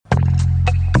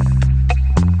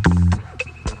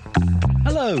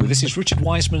Hello, this is Richard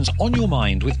Wiseman's On Your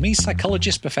Mind with me,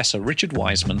 psychologist Professor Richard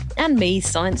Wiseman. And me,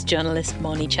 science journalist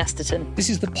Marnie Chesterton. This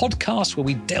is the podcast where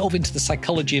we delve into the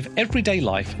psychology of everyday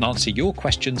life and answer your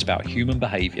questions about human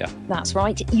behaviour. That's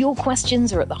right, your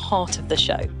questions are at the heart of the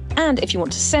show. And if you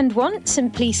want to send one,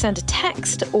 simply send a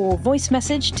text or voice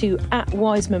message to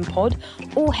 @WisemanPod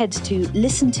or head to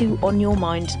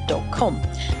listentoonyourmind.com.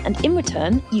 And in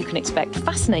return, you can expect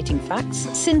fascinating facts,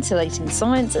 scintillating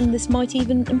science, and this might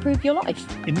even improve your life.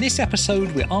 In this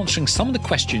episode, we're answering some of the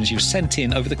questions you've sent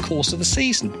in over the course of the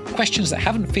season. Questions that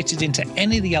haven't fitted into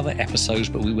any of the other episodes,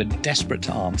 but we were desperate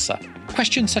to answer.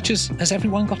 Questions such as, has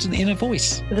everyone got an inner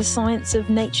voice? The science of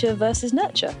nature versus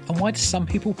nurture. And why do some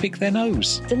people pick their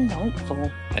nose?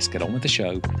 Delightful. Let's get on with the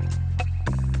show.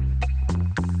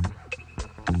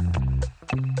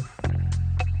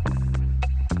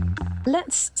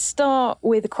 Let's start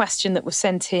with a question that was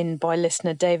sent in by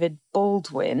listener David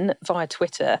Baldwin via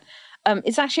Twitter.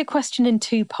 It's actually a question in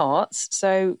two parts,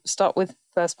 so start with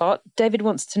first part. David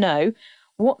wants to know,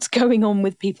 what's going on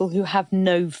with people who have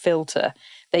no filter?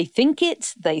 They think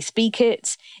it, they speak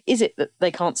it. Is it that they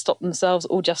can't stop themselves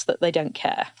or just that they don't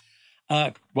care?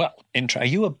 Are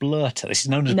you a blurter? This is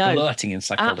known as blurting in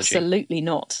psychology. Absolutely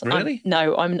not. Really?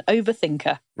 I'm an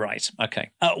overthinker. Right, okay.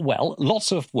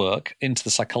 Lots of work into the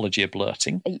psychology of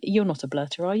blurting. You're not a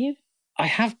blurter, are you?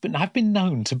 I've been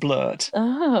known to blurt.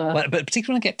 But particularly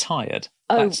when I get tired.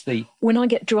 When I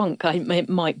get drunk, I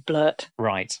might blurt.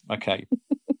 Right, okay.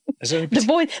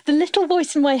 The little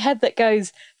voice in my head that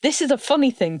goes, this is a funny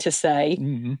thing to say,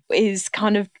 is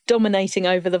kind of dominating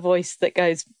over the voice that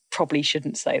goes, probably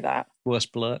shouldn't say that.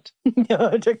 Worst blurt?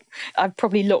 I've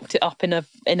probably locked it up in a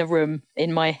room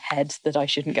in my head that I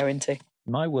shouldn't go into.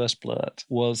 My worst blurt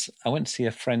was I went to see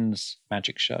a friend's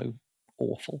magic show.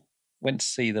 Awful. Went to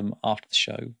see them after the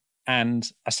show.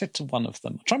 And I said to one of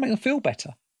them, try and make them feel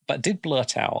better, but did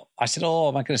blurt out. I said,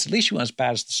 oh my goodness, at least you weren't as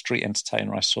bad as the street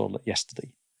entertainer I saw yesterday.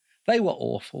 They were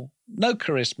awful. No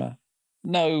charisma.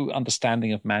 No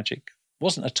understanding of magic.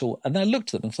 Wasn't at all. And then I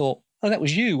looked at them and thought, oh, that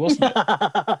was you, wasn't it?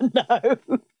 No.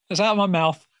 It was out of my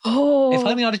mouth. Oh. If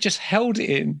only I'd have just held it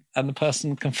in and the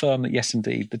person confirmed that, yes,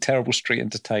 indeed, the terrible street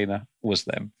entertainer was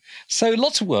them. So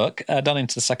lots of work done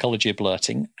into the psychology of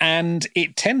blurting, and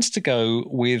it tends to go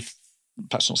with,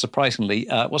 perhaps not surprisingly,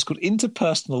 what's called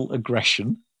interpersonal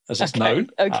aggression, as it's known.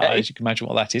 Okay. As you can imagine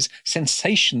what that is.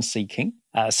 Sensation seeking.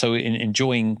 So in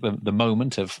enjoying the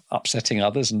moment of upsetting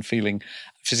others and feeling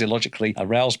physiologically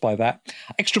aroused by that.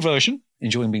 Extroversion,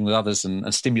 enjoying being with others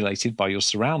and stimulated by your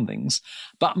surroundings.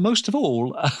 But most of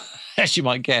all, as you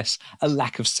might guess, a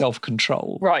lack of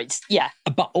self-control. Right, yeah.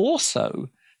 But also,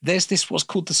 there's this what's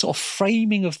called the sort of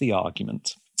framing of the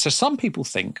argument. So some people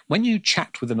think when you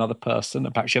chat with another person,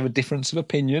 perhaps you have a difference of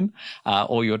opinion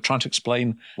or you're trying to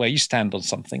explain where you stand on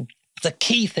something, the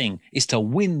key thing is to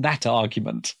win that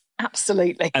argument.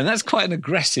 Absolutely. And that's quite an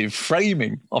aggressive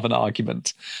framing of an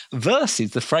argument versus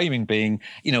the framing being,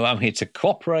 I'm here to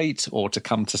cooperate or to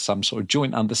come to some sort of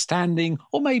joint understanding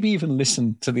or maybe even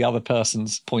listen to the other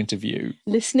person's point of view.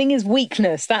 Listening is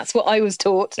weakness. That's what I was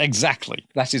taught. Exactly.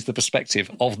 That is the perspective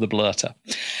of the blurter.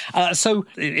 So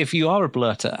if you are a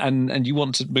blurter and you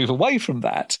want to move away from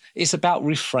that, it's about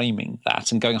reframing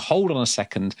that and going, hold on a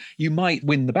second, you might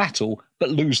win the battle, but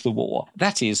lose the war.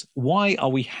 That is, why are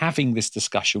we having this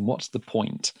discussion? What's the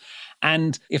point?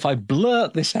 And if I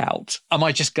blurt this out, am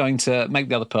I just going to make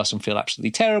the other person feel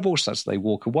absolutely terrible such that they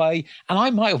walk away? And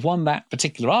I might have won that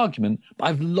particular argument, but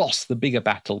I've lost the bigger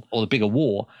battle or the bigger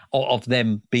war of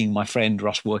them being my friend or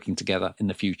us working together in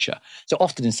the future. So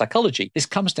often in psychology, this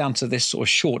comes down to this sort of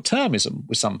short-termism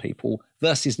with some people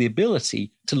versus the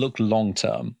ability to look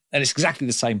long-term. And it's exactly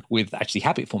the same with actually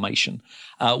habit formation,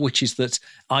 which is that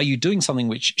are you doing something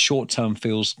which short-term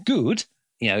feels good,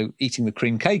 eating the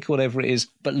cream cake or whatever it is,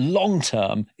 but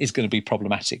long-term is going to be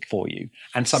problematic for you.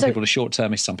 And some people are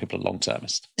short-termist, some people are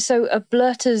long-termist. So are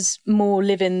blurters more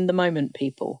live-in-the-moment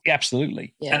people? Yeah,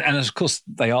 absolutely. Yeah. And of course,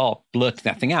 they are blurting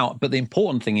that thing out. But the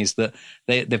important thing is that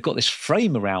they've got this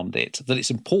frame around it, that it's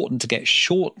important to get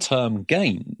short-term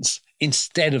gains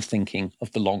instead of thinking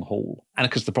of the long haul. And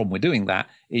of course, the problem with doing that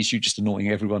is you're just annoying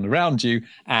everyone around you,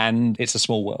 and it's a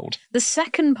small world. The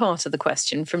second part of the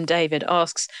question from David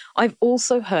asks, I've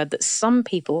also heard that some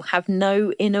people have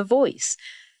no inner voice.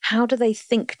 How do they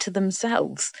think to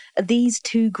themselves? Are these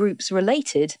two groups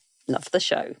related? Love the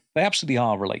show. They absolutely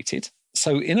are related.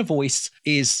 So inner voice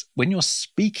is when you're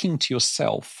speaking to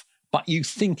yourself, but you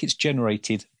think it's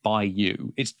generated by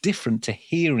you. It's different to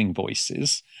hearing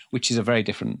voices, which is a very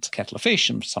different kettle of fish,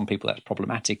 and for some people that's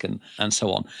problematic and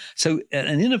so on. So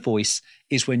an inner voice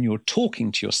is when you're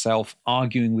talking to yourself,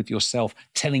 arguing with yourself,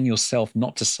 telling yourself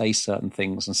not to say certain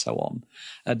things and so on.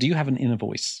 Do you have an inner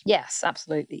voice? Yes,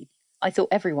 absolutely. I thought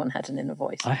everyone had an inner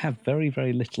voice. I have very,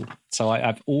 very little. So I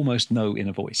have almost no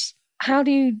inner voice. How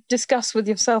do you discuss with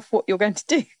yourself what you're going to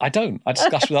do? I don't. I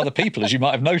discuss with other people, as you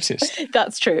might have noticed.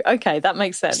 That's true. Okay, that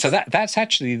makes sense. So that's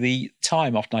actually the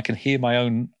time often I can hear my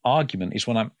own argument is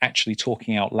when I'm actually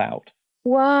talking out loud.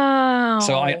 Wow.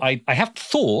 So I have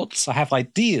thoughts, I have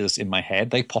ideas in my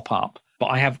head, they pop up, but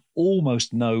I have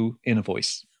almost no inner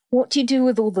voice. What do you do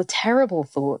with all the terrible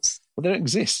thoughts? Well, they don't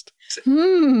exist.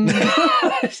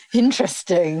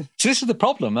 Interesting. So this is the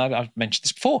problem. I've mentioned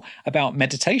this before about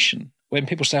meditation. When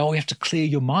people say, oh, you have to clear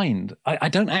your mind. I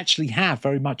don't actually have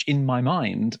very much in my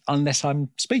mind unless I'm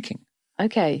speaking.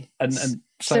 Okay. And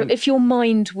so if your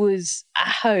mind was at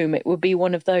home, it would be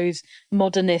one of those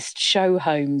modernist show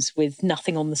homes with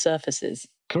nothing on the surfaces.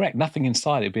 Correct. Nothing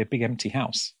inside. It'd be a big empty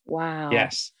house. Wow.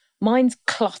 Yes. Mine's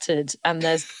cluttered and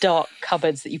there's dark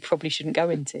cupboards that you probably shouldn't go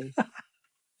into.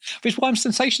 It's why I'm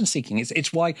sensation seeking.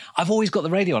 It's why I've always got the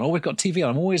radio on, always got TV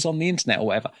on, I'm always on the internet or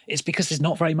whatever. It's because there's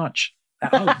not very much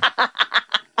at home.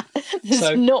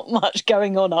 There's not much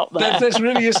going on up there. There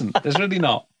really isn't. There's really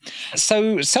not.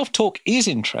 So self-talk is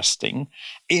interesting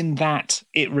in that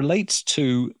it relates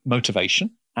to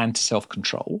motivation and to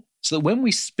self-control. So that when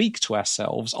we speak to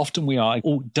ourselves, often we are,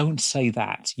 oh, don't say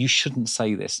that. You shouldn't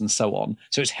say this and so on.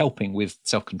 So it's helping with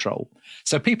self-control.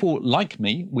 So people like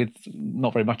me with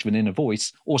not very much of an inner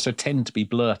voice also tend to be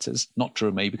blurters. Not true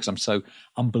of me because I'm so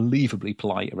unbelievably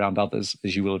polite around others,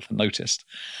 as you will have noticed.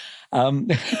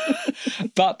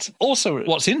 But also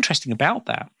what's interesting about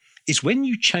that is when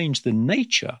you change the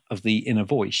nature of the inner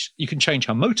voice, you can change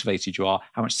how motivated you are,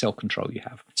 how much self-control you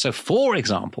have. So for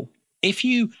example, if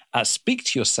you speak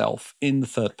to yourself in the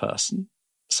third person,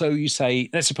 so you say,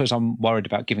 let's suppose I'm worried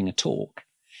about giving a talk.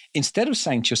 Instead of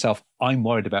saying to yourself, I'm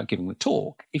worried about giving the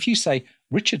talk, if you say,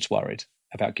 Richard's worried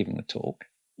about giving the talk,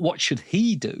 what should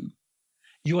he do?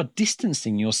 You are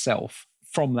distancing yourself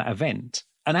from that event.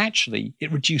 And actually,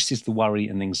 it reduces the worry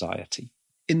and anxiety.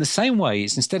 In the same way,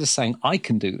 it's instead of saying, I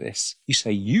can do this, you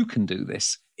say, you can do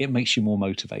this. It makes you more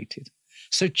motivated.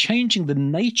 So changing the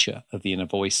nature of the inner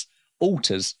voice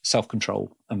alters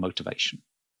self-control and motivation.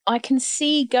 I can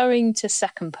see going to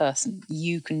second person,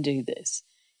 you can do this,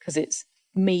 because it's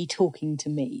me talking to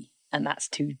me, and that's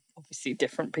two obviously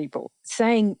different people.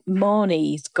 Saying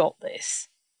Marnie's got this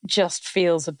just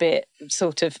feels a bit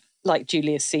sort of like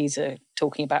Julius Caesar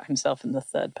talking about himself in the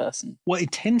third person. Well,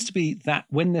 it tends to be that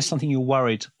when there's something you're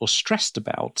worried or stressed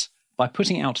about, by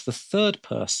putting it out to the third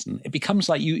person, it becomes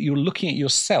like you're looking at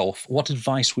yourself. What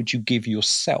advice would you give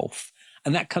yourself?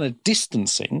 And that kind of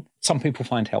distancing, some people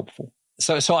find helpful.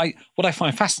 So what I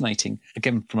find fascinating,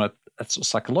 again, from a sort of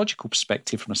psychological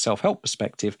perspective, from a self-help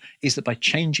perspective, is that by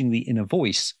changing the inner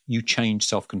voice, you change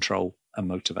self-control and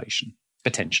motivation,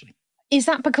 potentially. Is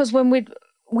that because when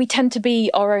we tend to be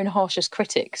our own harshest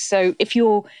critics? So if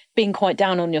you're being quite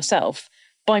down on yourself,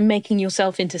 by making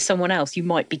yourself into someone else, you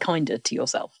might be kinder to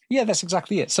yourself. Yeah, that's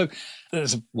exactly it. So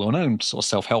there's a well-known sort of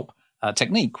self-help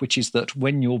technique, which is that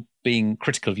when you're being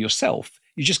critical of yourself,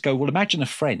 you just go, well, imagine a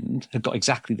friend had got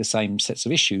exactly the same sets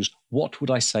of issues. What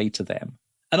would I say to them?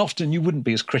 And often you wouldn't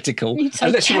be as critical. You'd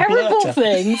say terrible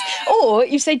things, or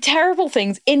you say terrible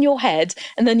things in your head,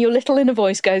 and then your little inner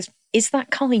voice goes, is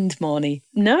that kind, Marnie?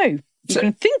 No. You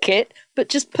can think it, but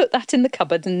just put that in the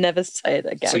cupboard and never say it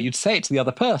again. So you'd say it to the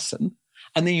other person,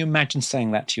 and then you imagine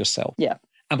saying that to yourself. Yeah.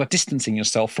 And by distancing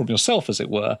yourself from yourself, as it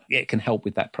were, it can help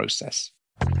with that process.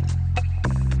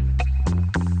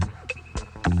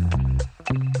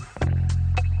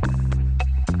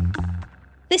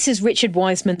 This is Richard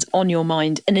Wiseman's On Your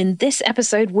Mind, and in this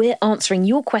episode, we're answering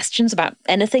your questions about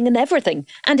anything and everything.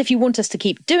 And if you want us to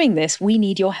keep doing this, we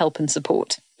need your help and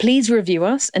support. Please review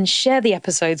us and share the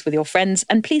episodes with your friends,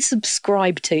 and please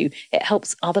subscribe too. It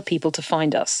helps other people to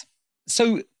find us.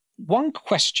 So one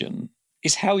question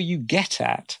is how you get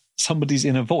at somebody's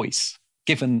inner voice,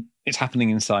 given it's happening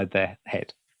inside their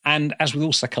head. And as with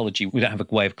all psychology, we don't have a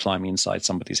way of climbing inside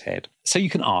somebody's head. So you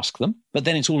can ask them, but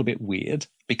then it's all a bit weird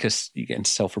because you get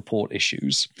into self-report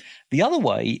issues. The other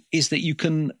way is that you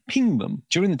can ping them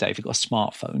during the day. If you've got a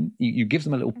smartphone, you give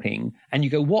them a little ping and you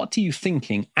go, what are you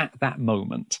thinking at that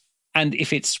moment? And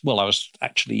if it's, well, I was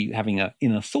actually having an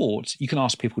inner thought, you can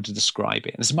ask people to describe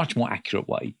it. And it's a much more accurate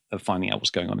way of finding out what's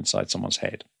going on inside someone's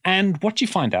head. And what you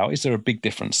find out is there are big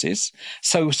differences.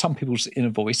 So some people's inner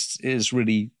voice is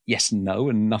really yes and no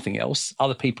and nothing else.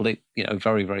 Other people, it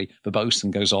very, very verbose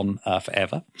and goes on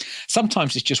forever.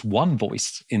 Sometimes it's just one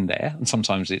voice in there, and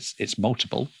sometimes it's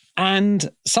multiple. And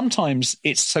sometimes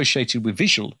it's associated with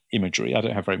visual imagery. I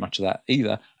don't have very much of that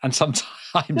either. And sometimes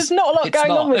there's not a lot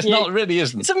going on with you. It really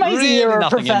isn't. It's amazing really you're a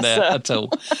nothing professor. in there at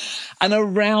all. And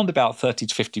around about 30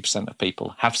 to 50% of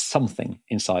people have something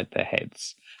inside their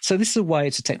heads. So this is a way,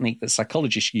 it's a technique that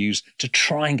psychologists use to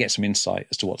try and get some insight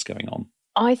as to what's going on.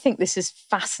 I think this is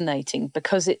fascinating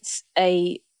because it's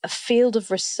a field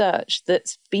of research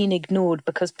that's been ignored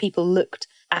because people looked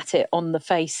at it on the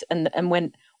face and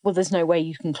went, well, there's no way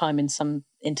you can climb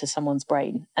into someone's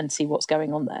brain and see what's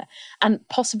going on there. And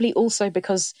possibly also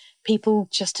because people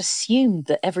just assumed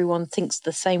that everyone thinks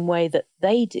the same way that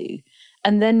they do.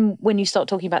 And then when you start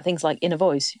talking about things like inner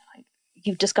voice,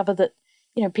 you discover that,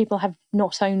 people have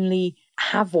not only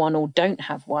have one or don't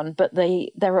have one, but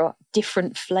there are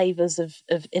different flavors of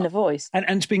inner voice. And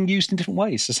it's being used in different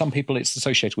ways. So some people it's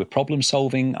associated with problem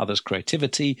solving, others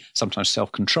creativity, sometimes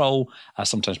self-control,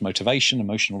 sometimes motivation,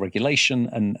 emotional regulation,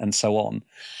 and so on.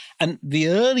 And the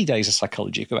early days of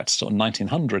psychology, go back to sort of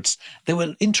 1900s, they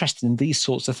were interested in these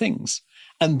sorts of things.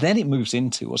 And then it moves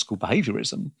into what's called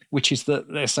behaviorism, which is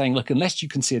that they're saying, look, unless you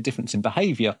can see a difference in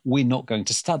behavior, we're not going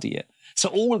to study it. So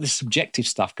all of this subjective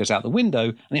stuff goes out the window,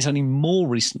 and it's only more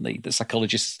recently that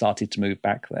psychologists have started to move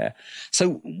back there.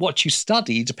 So what you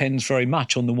study depends very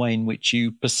much on the way in which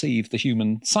you perceive the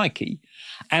human psyche.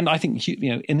 And I think,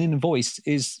 an inner voice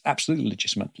is absolutely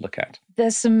legitimate to look at.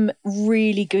 There's some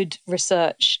really good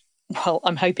research. Well,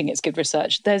 I'm hoping it's good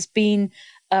research. There's been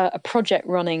a project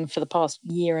running for the past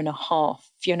year and a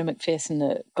half. Fiona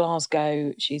McPherson at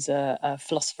Glasgow, she's a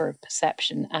philosopher of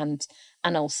perception, and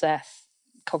Anil Seth,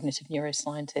 cognitive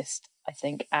neuroscientist, I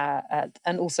think,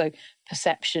 and also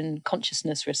perception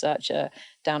consciousness researcher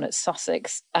down at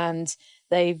Sussex. And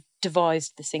they've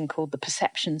devised this thing called the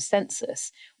perception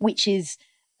census, which is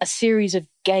a series of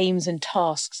games and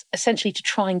tasks essentially to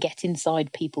try and get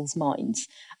inside people's minds.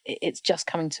 It's just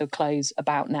coming to a close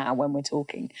about now when we're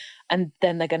talking. And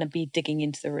then they're going to be digging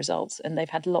into the results. And they've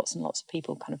had lots and lots of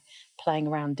people kind of playing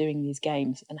around doing these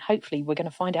games. And hopefully we're going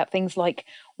to find out things like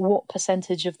what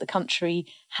percentage of the country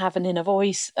have an inner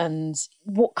voice and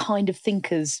what kind of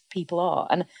thinkers people are.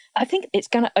 And I think it's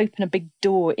going to open a big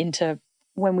door into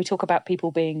when we talk about people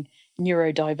being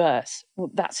neurodiverse. Well,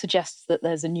 that suggests that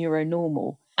there's a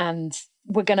neuronormal. And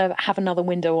we're going to have another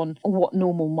window on what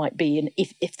normal might be and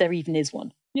if there even is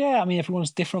one. Yeah, I mean, everyone's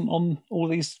different on all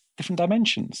these different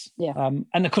dimensions. Yeah.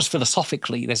 And of course,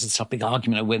 philosophically, there's this big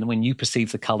argument of when you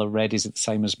perceive the colour red, is it the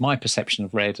same as my perception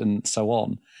of red and so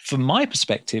on. From my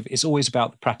perspective, it's always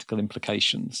about the practical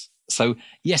implications. So,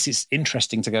 yes, it's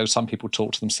interesting to go, some people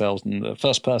talk to themselves in the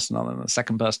first person and then the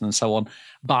second person and so on.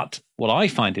 But what I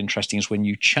find interesting is when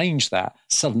you change that,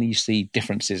 suddenly you see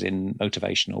differences in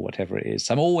motivation or whatever it is.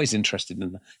 So I'm always interested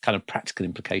in the kind of practical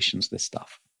implications of this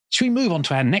stuff. Should we move on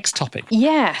to our next topic?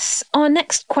 Yes. Our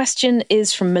next question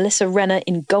is from Melissa Renner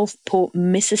in Gulfport,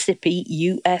 Mississippi,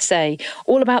 USA,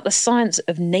 all about the science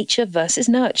of nature versus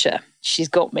nurture. She's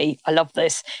got me. I love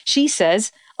this. She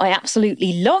says, I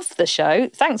absolutely love the show.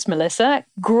 Thanks, Melissa.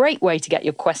 Great way to get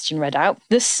your question read out.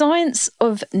 The science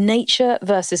of nature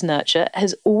versus nurture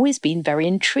has always been very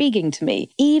intriguing to me,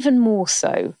 even more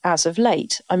so as of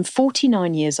late. I'm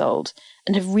 49 years old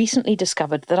and have recently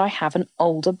discovered that I have an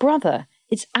older brother.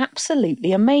 It's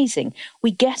absolutely amazing.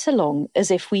 We get along as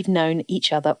if we've known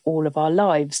each other all of our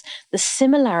lives. The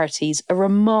similarities are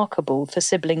remarkable for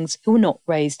siblings who were not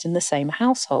raised in the same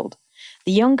household.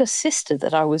 The younger sister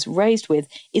that I was raised with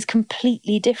is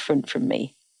completely different from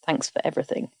me. Thanks for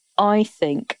everything. I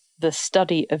think the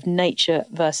study of nature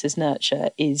versus nurture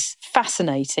is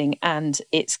fascinating, and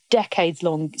it's decades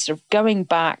long, sort of going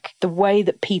back. The way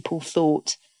that people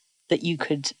thought that you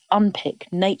could unpick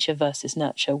nature versus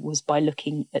nurture was by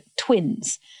looking at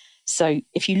twins. So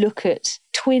if you look at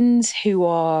twins who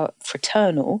are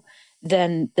fraternal,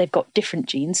 then they've got different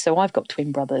genes. So I've got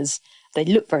twin brothers. They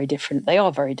look very different. They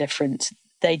are very different.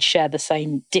 They'd share the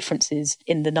same differences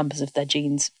in the numbers of their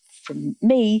genes from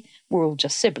me. We're all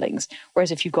just siblings.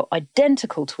 Whereas if you've got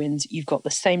identical twins, you've got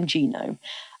the same genome.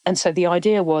 And so the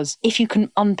idea was, if you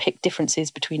can unpick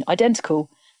differences between identical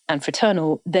and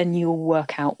fraternal, then you'll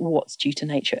work out what's due to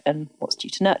nature and what's due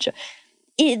to nurture.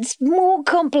 It's more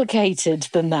complicated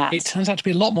than that. It turns out to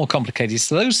be a lot more complicated.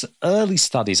 So those early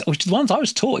studies, which the ones I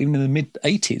was taught even in the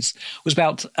mid-'80s, was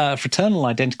about fraternal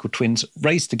identical twins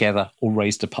raised together or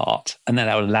raised apart. And then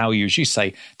that would allow you, as you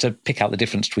say, to pick out the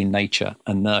difference between nature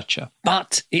and nurture.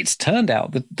 But it's turned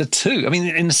out that the two, I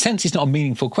mean, in a sense, it's not a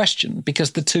meaningful question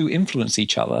because the two influence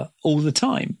each other all the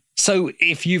time. So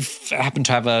if you've happened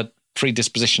to have a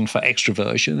predisposition for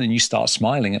extroversion and you start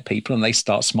smiling at people and they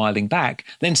start smiling back,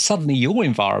 then suddenly your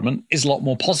environment is a lot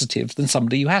more positive than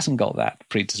somebody who hasn't got that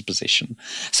predisposition.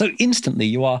 So instantly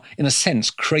you are, in a sense,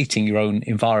 creating your own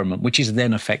environment, which is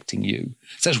then affecting you.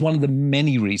 So it's one of the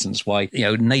many reasons why,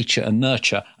 nature and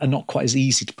nurture are not quite as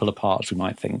easy to pull apart as we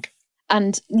might think.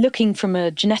 And looking from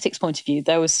a genetics point of view,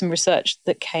 there was some research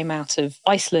that came out of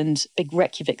Iceland, big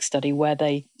Reykjavik study, where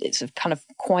it's a kind of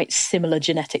quite similar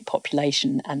genetic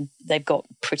population, and they've got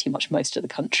pretty much most of the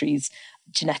country's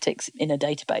genetics in a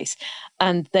database.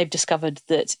 And they've discovered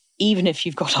that even if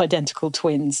you've got identical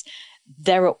twins,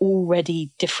 there are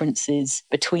already differences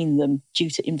between them due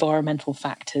to environmental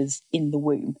factors in the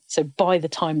womb. So by the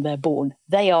time they're born,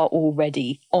 they are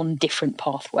already on different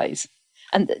pathways.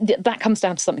 And that comes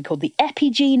down to something called the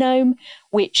epigenome,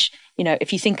 which,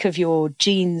 if you think of your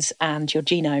genes and your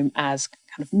genome as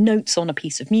kind of notes on a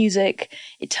piece of music,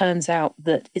 it turns out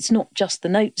that it's not just the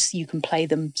notes. You can play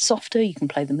them softer, you can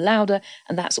play them louder,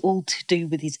 and that's all to do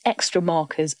with these extra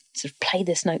markers to play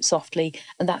this note softly,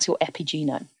 and that's your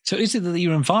epigenome. So is it that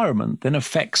your environment then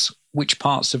affects which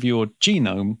parts of your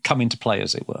genome come into play,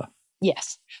 as it were?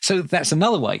 Yes. So that's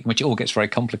another way in which it all gets very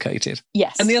complicated.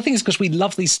 Yes. And the other thing is because we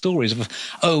love these stories of,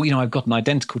 I've got an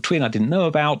identical twin I didn't know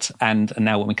about, and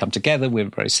now when we come together, we're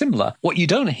very similar. What you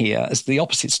don't hear is the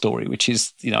opposite story, which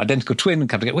is, identical twin and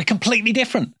come together, we're completely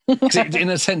different. Because in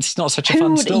a sense, it's not such a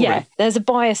fun story. Yeah, there's a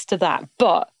bias to that.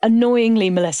 But annoyingly,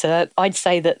 Melissa, I'd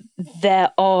say that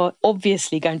there are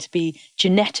obviously going to be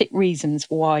genetic reasons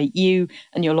why you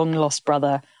and your long-lost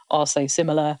brother are so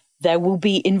similar. There will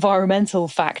be environmental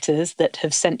factors that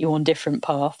have sent you on different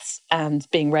paths, and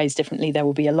being raised differently, there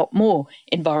will be a lot more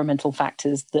environmental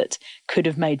factors that could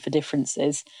have made for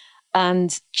differences.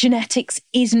 And genetics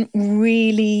isn't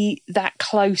really that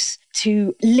close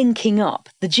to linking up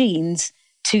the genes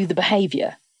to the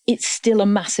behaviour. It's still a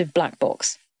massive black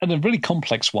box. And a really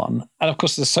complex one. And of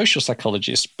course, as a social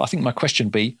psychologist, I think my question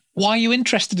would be, why are you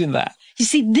interested in that? You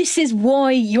see, this is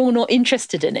why you're not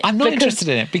interested in it. I'm not interested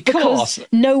in it because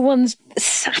no one's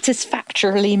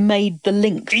satisfactorily made the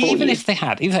link for even you. if they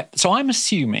had. So I'm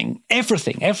assuming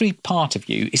every part of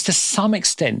you is to some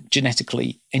extent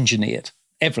genetically engineered.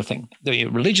 Everything.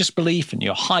 Your religious belief and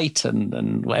your height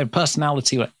and whatever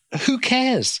personality. Who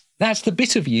cares? That's the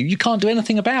bit of you can't do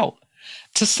anything about.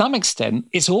 To some extent,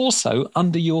 it's also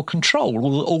under your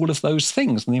control, all of those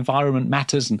things. And the environment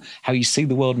matters and how you see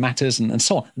the world matters and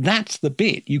so on. That's the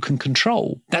bit you can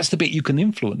control. That's the bit you can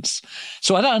influence.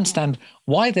 So I don't understand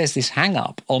why there's this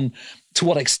hang-up on to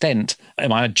what extent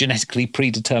am I genetically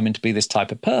predetermined to be this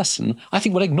type of person. I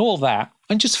think we'll ignore that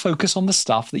and just focus on the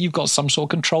stuff that you've got some sort of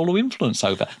control or influence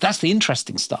over. That's the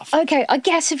interesting stuff. Okay, I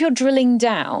guess if you're drilling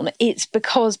down, it's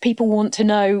because people want to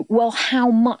know, well, how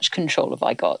much control have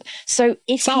I got? So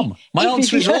if some. My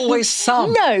answer is always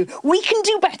some. No, we can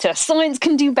do better. Science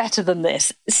can do better than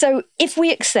this. So if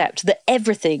we accept that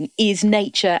everything is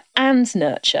nature and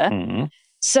nurture,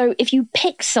 so if you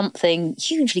pick something,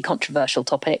 hugely controversial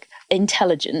topic,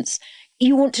 intelligence,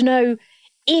 you want to know,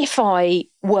 if I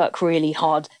work really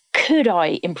hard, could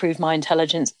I improve my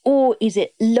intelligence, or is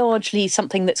it largely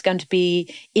something that's going to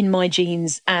be in my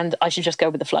genes and I should just go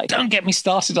with the flow? Don't get me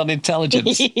started on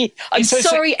intelligence. I'm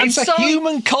sorry. It's a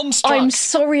human construct. I'm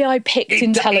sorry I picked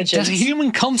intelligence. It's a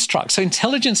human construct. So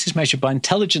intelligence is measured by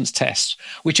intelligence tests,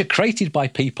 which are created by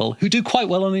people who do quite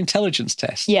well on intelligence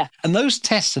tests. Yeah. And those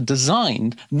tests are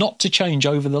designed not to change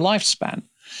over the lifespan.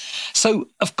 So,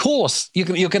 of course, you're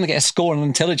going to get a score on an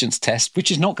intelligence test, which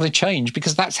is not going to change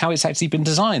because that's how it's actually been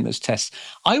designed, those tests.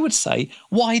 I would say,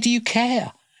 why do you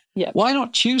care? Yeah. Why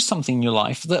not choose something in your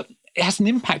life that has an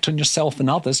impact on yourself and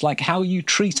others, like how you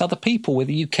treat other people,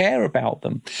 whether you care about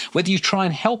them, whether you try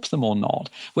and help them or not,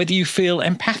 whether you feel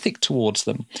empathic towards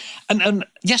them. And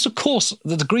yes, of course,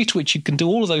 the degree to which you can do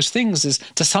all of those things is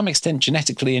to some extent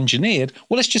genetically engineered.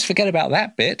 Well, let's just forget about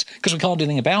that bit because we can't do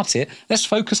anything about it. Let's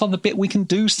focus on the bit we can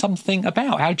do something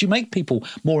about. How do you make people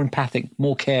more empathic,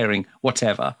 more caring,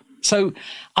 whatever? So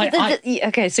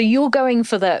okay, so you're going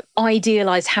for the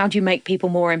idealised, how do you make people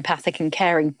more empathic and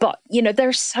caring? But, there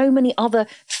are so many other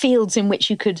fields in which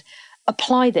you could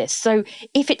apply this. So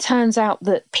if it turns out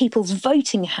that people's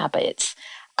voting habits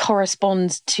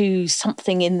correspond to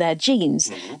something in their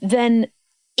genes, then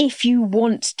if you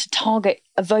want to target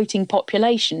a voting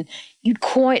population, you'd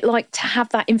quite like to have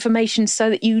that information so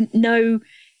that you know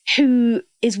who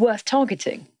is worth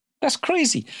targeting. That's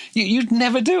crazy. You'd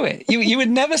never do it. You would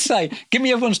never say, give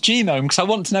me everyone's genome because I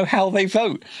want to know how they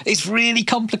vote. It's really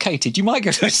complicated. You might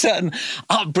go to a certain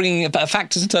upbringing,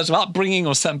 factors in terms of upbringing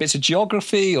or certain bits of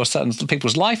geography or certain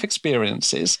people's life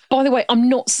experiences. By the way, I'm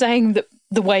not saying that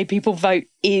the way people vote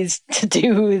is to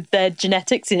do with their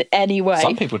genetics in any way.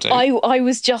 Some people do. I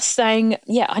was just saying,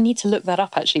 I need to look that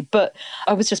up actually, but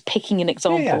I was just picking an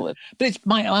example. Yeah. But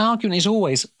my argument is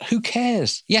always, who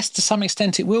cares? Yes, to some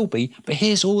extent it will be, but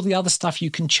here's all the other stuff you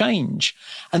can change.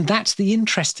 And that's the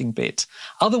interesting bit.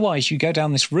 Otherwise, you go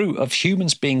down this route of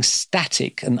humans being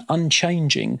static and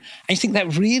unchanging, and you think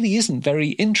that really isn't very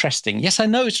interesting. Yes, I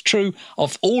know it's true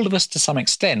of all of us to some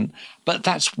extent, but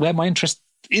that's where my interest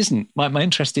isn't. My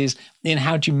interest is in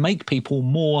how do you make people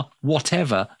more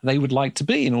whatever they would like to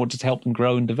be in order to help them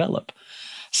grow and develop.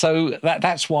 So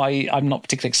that's why I'm not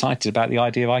particularly excited about the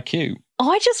idea of IQ.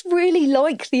 I just really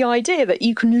like the idea that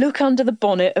you can look under the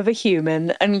bonnet of a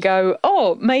human and go,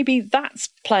 oh, maybe that's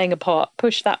playing a part,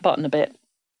 push that button a bit.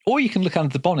 Or you can look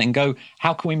under the bonnet and go,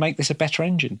 how can we make this a better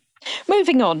engine?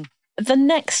 Moving on. The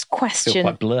next question... I feel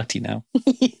quite blurty now.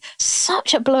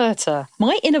 Such a blurter.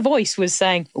 My inner voice was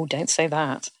saying, oh, don't say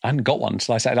that. I hadn't got one,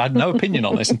 so I said I had no opinion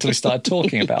on this until we started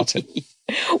talking about it.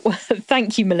 Well,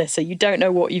 thank you, Melissa. You don't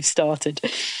know what you've started.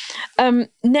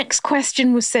 Next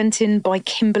question was sent in by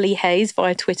Kimberly Hayes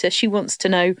via Twitter. She wants to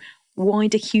know, why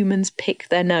do humans pick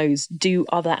their nose? Do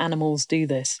other animals do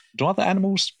this? Do other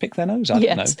animals pick their nose? I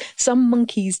don't know. Some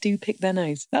monkeys do pick their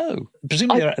nose. No.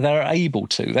 Presumably they're able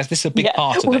to. This is a big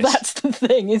part of this. Well, that's the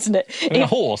thing, isn't it? A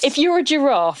horse. If you're a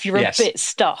giraffe, you're a bit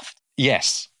stuffed.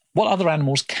 Yes. What other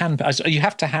animals can... You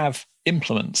have to have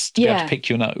implements to be able to pick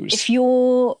your nose. If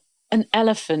you're an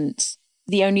elephant,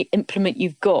 the only implement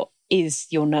you've got is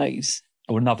your nose.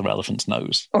 Or another elephant's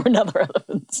nose. Or another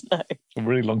elephant's nose. A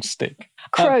really long stick.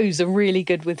 Crows are really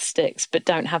good with sticks, but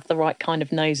don't have the right kind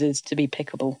of noses to be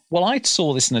pickable. Well, I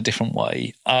saw this in a different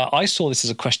way. I saw this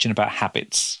as a question about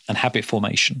habits and habit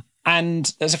formation.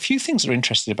 And there's a few things that are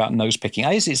interesting about nose picking.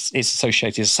 As it's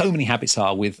associated, as so many habits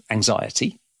are, with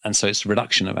anxiety. And so it's a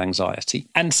reduction of anxiety.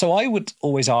 And so I would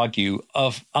always argue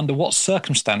of under what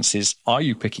circumstances are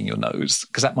you picking your nose?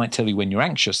 Because that might tell you when you're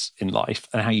anxious in life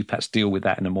and how you perhaps deal with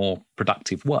that in a more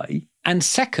productive way. And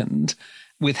second,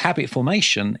 with habit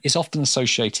formation is often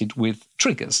associated with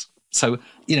triggers. So,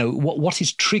 what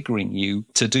is triggering you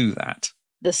to do that?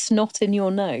 The snot in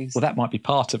your nose. Well, that might be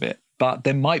part of it. But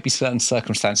there might be certain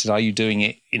circumstances. Are you doing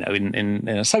it, in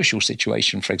a social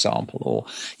situation, for example,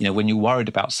 or, when you're worried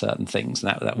about certain things,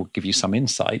 and that will give you some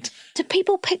insight. Do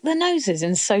people pick their noses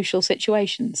in social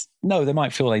situations? No, they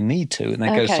might feel they need to, and they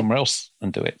go somewhere else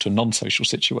and do it to a non-social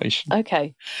situation.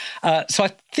 Okay. So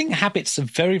I think habits are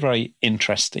very, very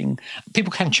interesting.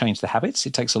 People can change the habits.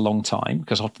 It takes a long time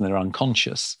because often they're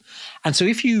unconscious. And so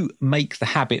if you make the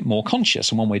habit more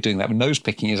conscious, and one way of doing that with nose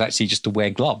picking is actually just to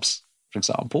wear gloves. For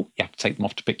example, you have to take them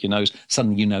off to pick your nose.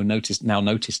 Suddenly, notice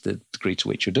the degree to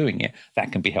which you're doing it.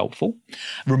 That can be helpful.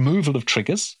 Removal of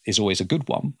triggers is always a good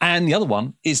one. And the other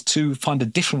one is to find a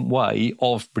different way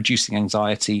of reducing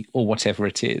anxiety or whatever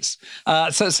it is.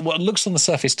 So it's what looks on the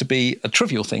surface to be a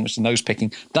trivial thing, which is nose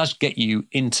picking, does get you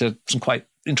into some quite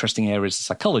interesting areas of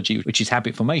psychology, which is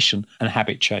habit formation and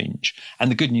habit change.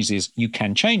 And the good news is you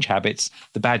can change habits.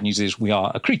 The bad news is we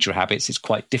are a creature of habits. It's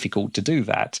quite difficult to do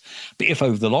that. But if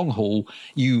over the long haul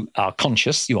you are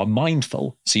conscious, you are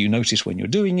mindful, so you notice when you're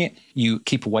doing it, you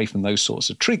keep away from those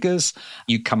sorts of triggers,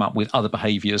 you come up with other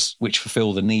behaviours which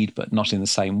fulfill the need but not in the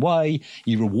same way,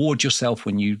 you reward yourself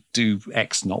when you do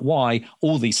X, not Y,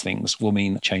 all these things will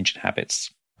mean change in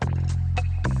habits.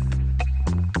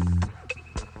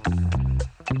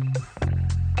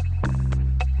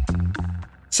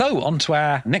 So, on to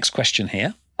our next question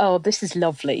here. Oh, this is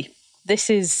lovely. This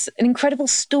is an incredible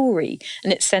story,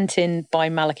 and it's sent in by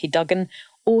Malachy Duggan,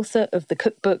 author of the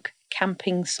cookbook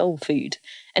Camping Soul Food.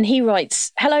 And he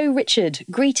writes, "Hello, Richard.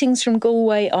 Greetings from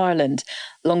Galway, Ireland.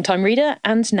 Long-time reader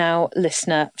and now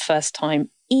listener, first-time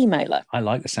emailer. I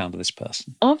like the sound of this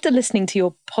person. After listening to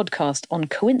your podcast on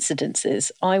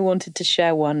coincidences, I wanted to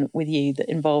share one with you that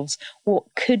involves what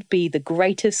could be the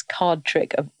greatest card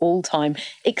trick of all time,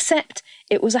 except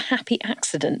it was a happy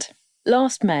accident.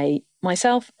 Last May,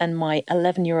 myself and my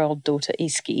 11-year-old daughter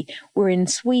Iski were in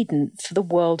Sweden for the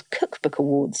World Cookbook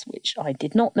Awards, which I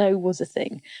did not know was a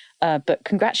thing. But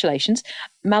congratulations,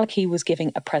 Malachy was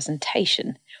giving a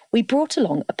presentation. We brought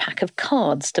along a pack of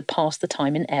cards to pass the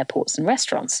time in airports and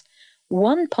restaurants.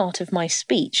 one part of my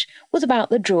speech was about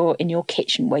the drawer in your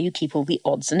kitchen where you keep all the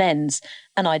odds and ends.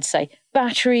 And I'd say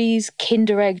batteries,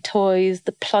 Kinder Egg toys,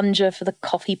 the plunger for the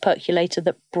coffee percolator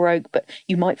that broke but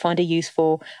you might find a use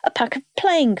for, a pack of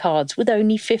playing cards with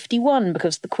only 51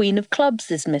 because the Queen of Clubs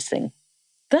is missing.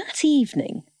 That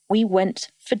evening, we went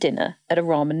for dinner at a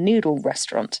ramen noodle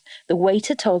restaurant. The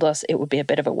waiter told us it would be a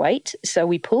bit of a wait, so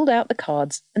we pulled out the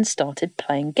cards and started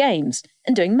playing games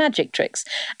and doing magic tricks.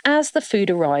 As the food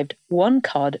arrived, one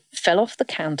card fell off the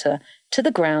counter to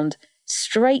the ground,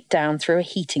 straight down through a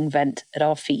heating vent at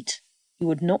our feet. You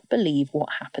would not believe what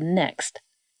happened next.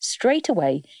 Straight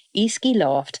away, Iski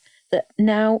laughed that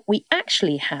now we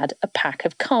actually had a pack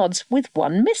of cards with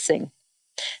one missing.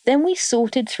 Then we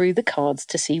sorted through the cards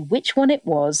to see which one it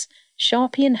was,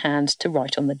 Sharpie in hand to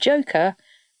write on the Joker,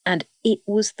 and it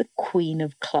was the Queen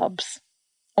of Clubs.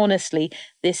 Honestly,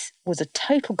 this was a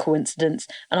total coincidence,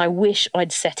 and I wish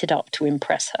I'd set it up to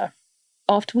impress her.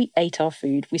 After we ate our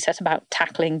food, we set about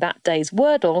tackling that day's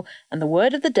Wordle, and the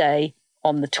word of the day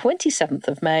on the 27th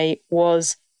of May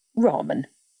was ramen.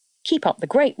 Keep up the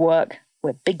great work.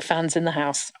 We're big fans in the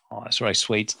house. Oh, that's very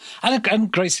sweet. And a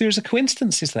great series of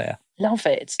coincidences there. Love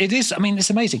it. It is. I mean, it's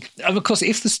amazing. Of course,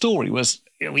 if the story was,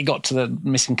 we got to the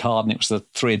missing card and it was the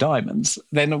 3 of diamonds,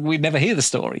 then we'd never hear the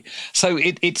story. So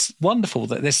it's wonderful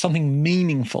that there's something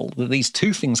meaningful that these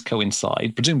two things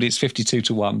coincide. Presumably it's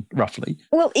 52-1, roughly.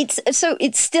 Well, it's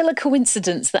still a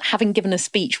coincidence that having given a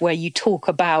speech where you talk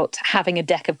about having a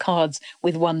deck of cards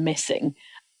with one missing,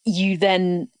 you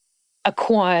then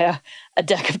acquire a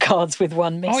deck of cards with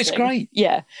one missing. Oh, it's great.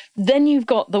 Yeah. Then you've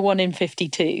got the 1 in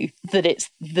 52, that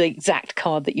it's the exact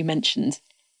card that you mentioned.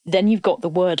 Then you've got the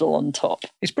Wordle on top.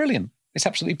 It's brilliant. It's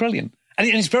absolutely brilliant. And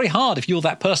it's very hard if you're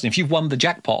that person, if you've won the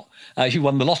jackpot, if you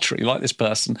won the lottery like this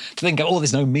person, to then go, oh,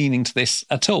 there's no meaning to this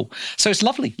at all. So it's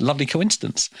lovely, lovely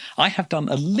coincidence. I have done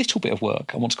a little bit of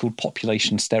work on what's called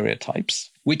population stereotypes,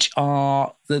 which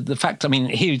are the fact, I mean,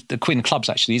 here the Queen of Clubs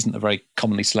actually isn't a very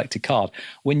commonly selected card.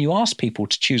 When you ask people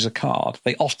to choose a card,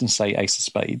 they often say Ace of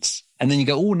Spades. And then you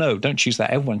go, oh, no, don't choose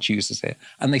that. Everyone chooses it.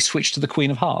 And they switch to the Queen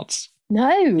of Hearts.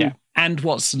 No. Yeah. And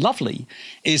what's lovely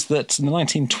is that in the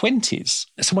 1920s,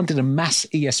 someone did a mass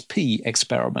ESP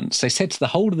experiment. So they said to the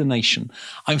whole of the nation,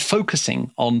 I'm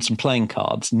focusing on some playing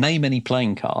cards, name any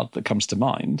playing card that comes to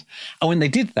mind. And when they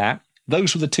did that,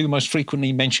 those were the 2 most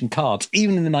frequently mentioned cards,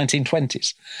 even in the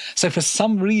 1920s. So for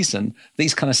some reason,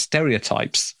 these kind of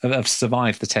stereotypes have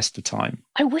survived the test of time.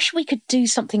 I wish we could do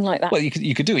something like that. Well,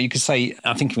 you could do it. You could say,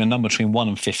 I'm thinking of a number between 1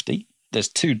 and 50. There's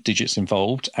 2 digits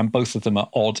involved, and both of them are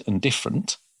odd and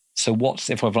different. So what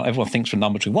if everyone thinks for a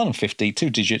number between 1 and 50, 2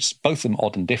 digits, both of them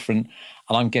odd and different,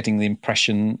 and I'm getting the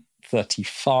impression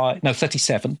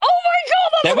 37. Oh my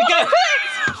God, there we go.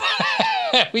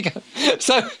 There we go.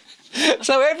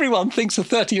 So everyone thinks of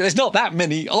 30. There's not that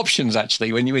many options,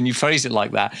 actually, when you phrase it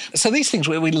like that. So these things,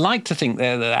 where we like to think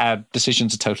that our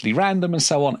decisions are totally random and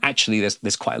so on, actually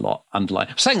there's quite a lot underlying.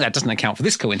 Saying that doesn't account for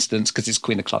this coincidence because it's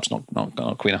Queen of Clubs, not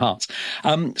Queen of Hearts.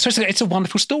 So it's a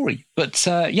wonderful story. But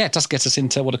it does get us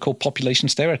into what are called population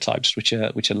stereotypes, which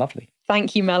are lovely.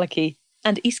 Thank you, Malachy.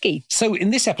 And Iski. So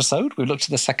in this episode, we've looked at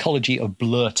the psychology of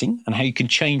blurting and how you can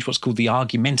change what's called the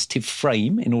argumentative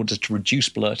frame in order to reduce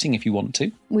blurting if you want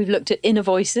to. We've looked at inner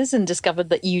voices and discovered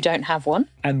that you don't have one.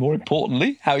 And more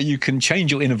importantly, how you can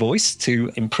change your inner voice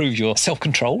to improve your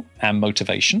self-control and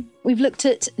motivation. We've looked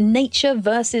at nature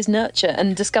versus nurture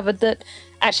and discovered that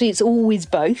actually it's always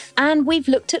both. And we've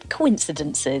looked at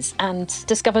coincidences and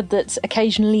discovered that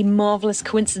occasionally marvellous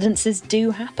coincidences do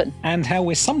happen. And how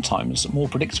we're sometimes more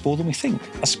predictable than we think,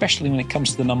 especially when it comes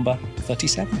to the number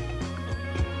 37.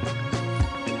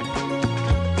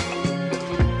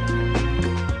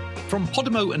 From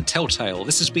Podimo and Telltale,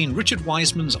 this has been Richard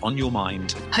Wiseman's On Your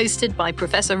Mind. Hosted by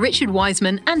Professor Richard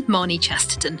Wiseman and Marnie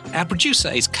Chesterton. Our producer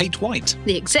is Kate White.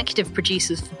 The executive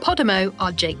producers for Podimo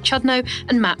are Jake Chudnow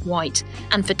and Matt White.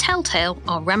 And for Telltale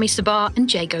are Rami Sabar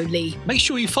and Jago Lee. Make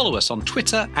sure you follow us on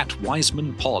Twitter at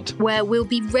WisemanPod, where we'll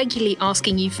be regularly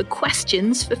asking you for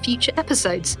questions for future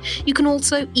episodes. You can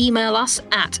also email us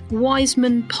at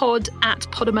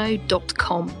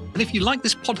wisemanpod@podimo.com. And if you like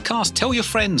this podcast, tell your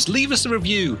friends, leave us a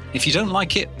review. If you don't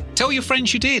like it, tell your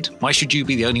friends you did. Why should you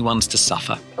be the only ones to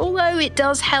suffer? Although it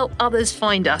does help others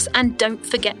find us, and don't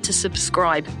forget to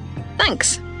subscribe.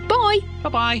 Thanks. Bye.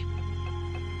 Bye-bye.